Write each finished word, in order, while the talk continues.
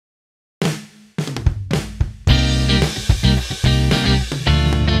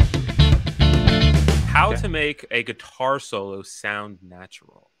make a guitar solo sound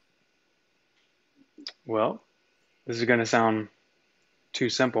natural? Well, this is going to sound too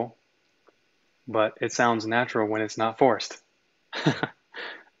simple, but it sounds natural when it's not forced. That's I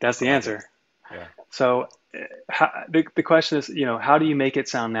the like it. answer. Yeah. So the question is, how do you make it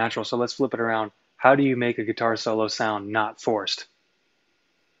sound natural? So let's flip it around. How do you make a guitar solo sound not forced?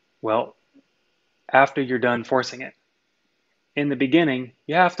 Well, after you're done forcing it. In the beginning,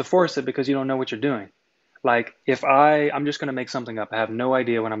 you have to force it because you don't know what you're doing. Like if I'm just going to make something up. I have no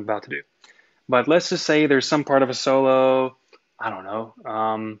idea what I'm about to do. But let's just say there's some part of a solo, I don't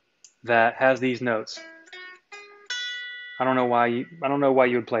know, that has these notes. I don't know why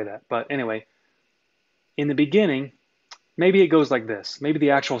you would play that. But anyway, in the beginning, maybe it goes like this. Maybe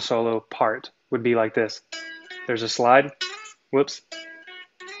the actual solo part would be like this. There's a slide. Whoops.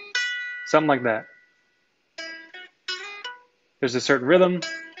 Something like that. There's a certain rhythm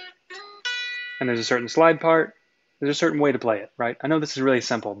and there's a certain slide part. There's a certain way to play it, right? I know this is really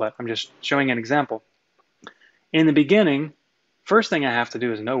simple, but I'm just showing an example. In the beginning, first thing I have to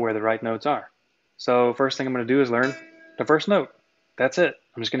do is know where the right notes are. So first thing I'm going to do is learn the first note. That's it.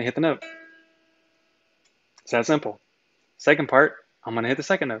 I'm just going to hit the note. It's that simple. Second part, I'm going to hit the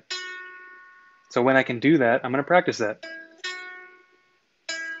second note. So when I can do that, I'm going to practice that.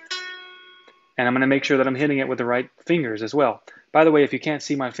 And I'm going to make sure that I'm hitting it with the right fingers as well. By the way, if you can't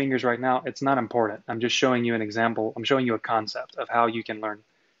see my fingers right now, it's not important. I'm just showing you an example. I'm showing you a concept of how you can learn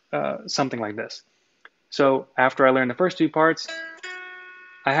something like this. So after I learn the first two parts,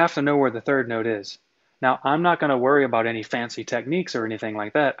 I have to know where the third note is. Now, I'm not going to worry about any fancy techniques or anything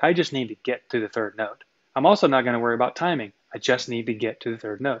like that. I just need to get to the third note. I'm also not going to worry about timing. I just need to get to the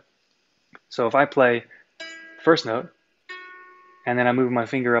third note. So if I play first note, and then I move my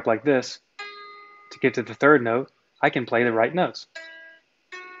finger up like this to get to the third note, I can play the right notes.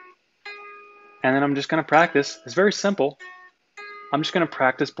 And then I'm just going to practice. It's very simple. I'm just going to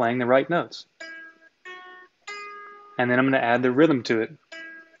practice playing the right notes. And then I'm going to add the rhythm to it.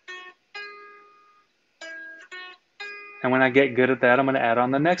 And when I get good at that, I'm going to add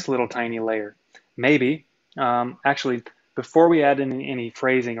on the next little tiny layer. Maybe, actually, before we add any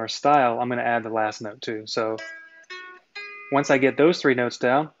phrasing or style, I'm going to add the last note too. So once I get those three notes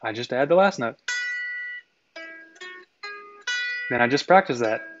down, I just add the last note. Then I just practice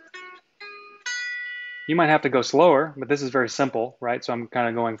that. You might have to go slower, but this is very simple, right? So I'm kind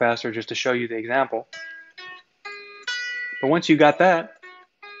of going faster just to show you the example. But once you got that,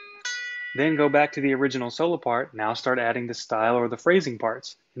 then go back to the original solo part. Now start adding the style or the phrasing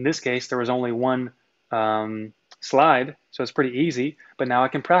parts. In this case, there was only one slide, so it's pretty easy, but now I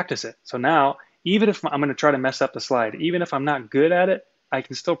can practice it. So now, even if I'm going to try to mess up the slide, even if I'm not good at it, I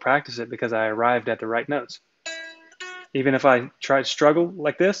can still practice it because I arrived at the right notes. Even if I try to struggle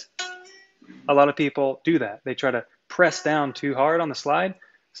like this, a lot of people do that. They try to press down too hard on the slide.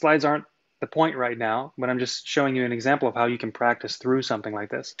 Slides aren't the point right now, but I'm just showing you an example of how you can practice through something like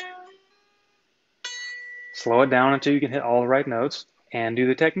this. Slow it down until you can hit all the right notes and do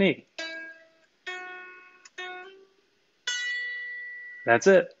the technique. That's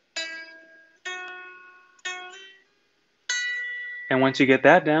it. And once you get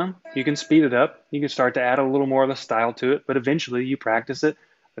that down, you can speed it up. You can start to add a little more of the style to it, but eventually you practice it.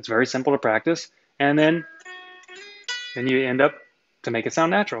 It's very simple to practice. And then you end up to make it sound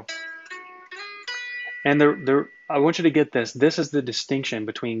natural. And I want you to get this. This is the distinction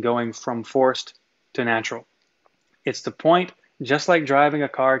between going from forced to natural. It's the point, just like driving a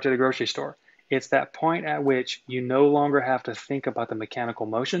car to the grocery store. It's that point at which you no longer have to think about the mechanical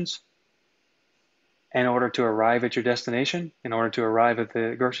motions in order to arrive at your destination, in order to arrive at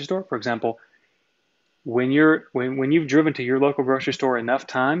the grocery store. For example, when you've driven to your local grocery store enough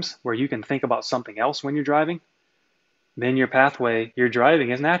times where you can think about something else when you're driving, then your pathway, your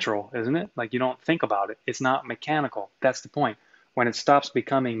driving is natural, isn't it? Like you don't think about it. It's not mechanical. That's the point. When it stops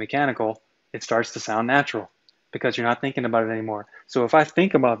becoming mechanical, it starts to sound natural because you're not thinking about it anymore. So if I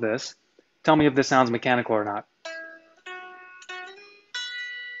think about this, tell me if this sounds mechanical or not.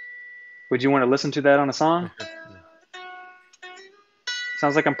 Would you want to listen to that on a song?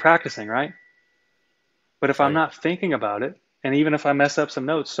 Sounds like I'm practicing, right? But if Oh I'm yeah. not thinking about it, and even if I mess up some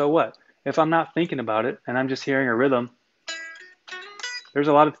notes, so what? If I'm not thinking about it and I'm just hearing a rhythm, there's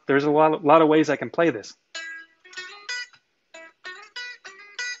a lot of ways I can play this.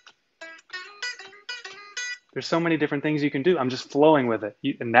 There's so many different things you can do. I'm just flowing with it,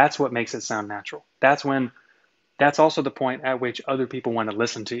 and that's what makes it sound natural. That's also the point at which other people want to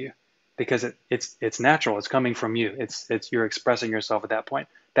listen to you, because it's natural. It's coming from you. It's you're expressing yourself at that point.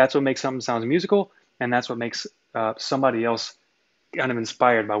 That's what makes something sound musical, and that's what makes somebody else kind of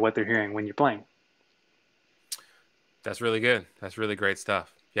inspired by what they're hearing when you're playing. That's really good. That's really great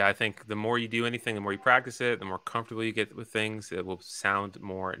stuff. Yeah, I think the more you do anything, the more you practice it, the more comfortable you get with things, it will sound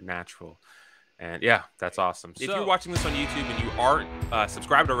more natural. And yeah, that's awesome. If you're So, watching this on YouTube and you aren't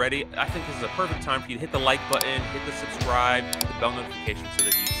subscribed already, I think this is a perfect time for you to hit the like button, hit the subscribe, the bell notification so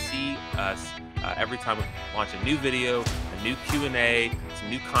that you see us every time we launch a new video, a new Q&A, some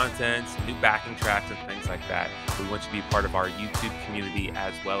new content, some new backing tracks and things like that. We want you to be part of our YouTube community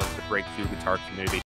as well as the Breakthrough Guitar community.